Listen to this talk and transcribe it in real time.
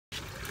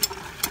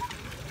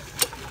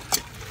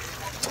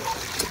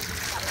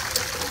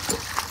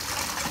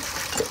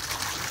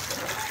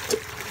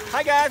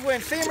Hi guys, we're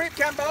in Siem Reap,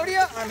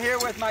 Cambodia. I'm here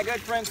with my good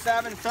friend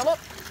Sav and Philip.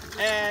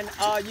 And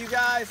you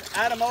guys,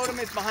 Adam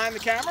Odom is behind the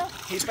camera.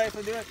 He's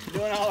basically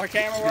doing all our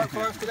camera work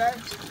for us today.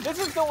 This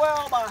is the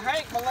well by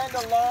Hank,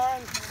 Melinda,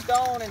 Lauren,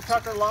 Stone, and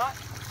Tucker Lott.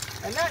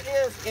 And that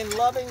is in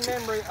loving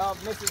memory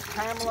of Mrs.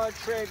 Pamela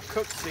Trigg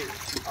Cooksey,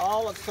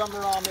 all of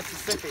Summerall,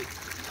 Mississippi.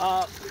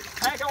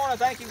 Hank, I want to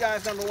thank you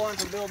guys, number one,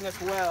 for building this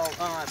well.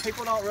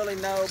 People don't really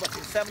know, but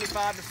from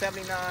 75 to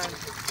 79,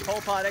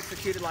 Pol Pot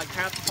executed like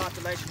half the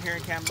population here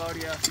in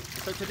Cambodia.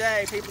 So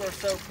today, people are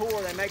so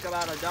poor, they make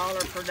about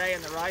 $1 per day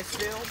in the rice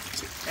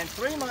fields. And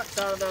 3 months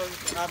out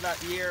of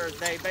that year,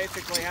 they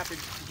basically have to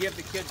give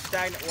the kids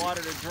stagnant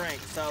water to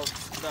drink. So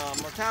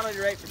the mortality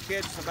rate for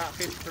kids is about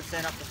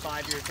 50% up to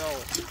 5 years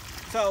old.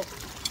 So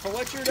for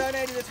what you're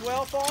donating this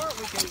well for,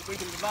 we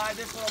can provide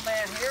this little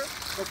man here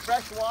with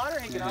fresh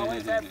water. He can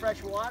always have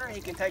fresh water. He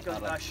can take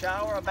a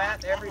shower, a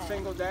bath every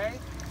single day.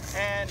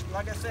 And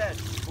like I said,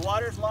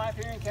 water's life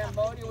here in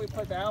Cambodia. We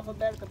put the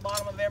alphabet at the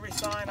bottom of every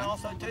sign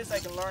also too, so they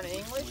can learn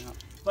English.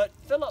 But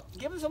Philip,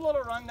 give us a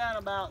little rundown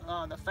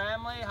about the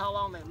family, how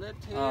long they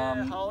lived here,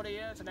 how old he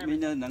is, and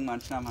everything.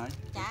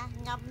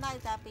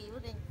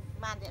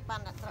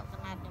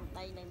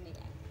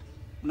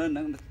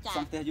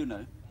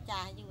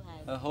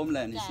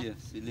 Homeland is here.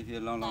 She lived here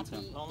a long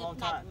time. Long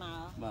time.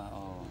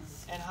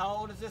 And how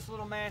old is this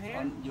little man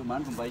here?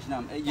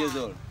 8 years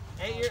old.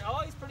 8 years.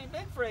 Oh, he's pretty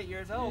big for 8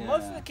 years old. Yeah.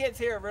 Most of the kids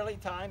here are really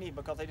tiny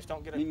because they just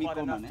don't get quite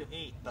enough to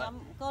eat. But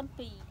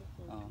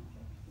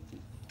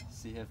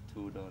she has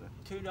 2 daughters.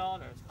 2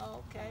 daughters.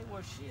 Okay.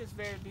 Well, she is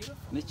very beautiful.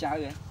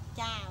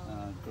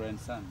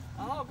 Grandson.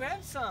 Oh,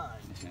 grandson.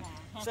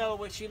 So,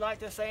 would she like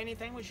to say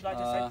anything? Would she like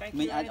to say thank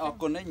you?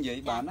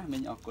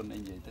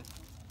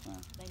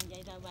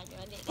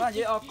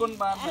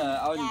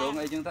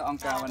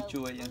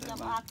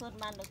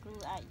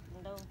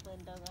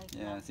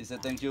 Yeah, she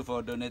said thank you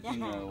for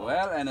donating a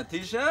well and a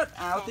t-shirt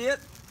out here.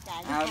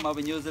 Out of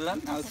New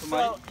Zealand.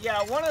 So,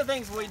 yeah, one of the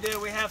things we do,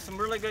 we have some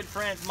really good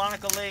friends,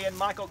 Monica Lee and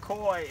Michael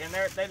Coy, and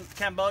they're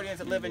Cambodians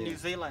that live in New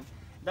Zealand.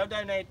 They'll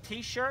donate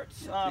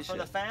t-shirts for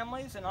the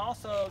families, and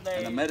also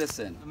and the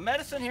medicine. The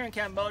medicine here in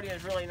Cambodia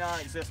is really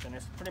non-existent.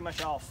 It's pretty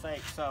much all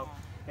fake. So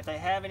if they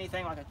have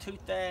anything like a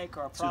toothache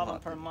or a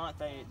problem per month,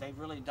 they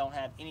really don't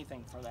have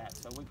anything for that.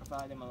 So we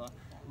provide them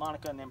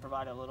Monica and then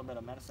provide a little bit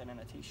of medicine and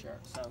a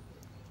t-shirt. So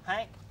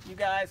Hank, you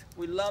guys,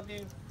 we love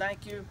you.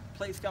 Thank you.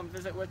 Please come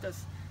visit with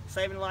us.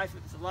 Saving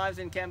lives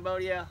in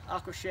Cambodia,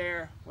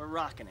 Aquashare, we're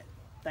rocking it.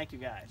 Thank you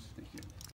guys. Thank you.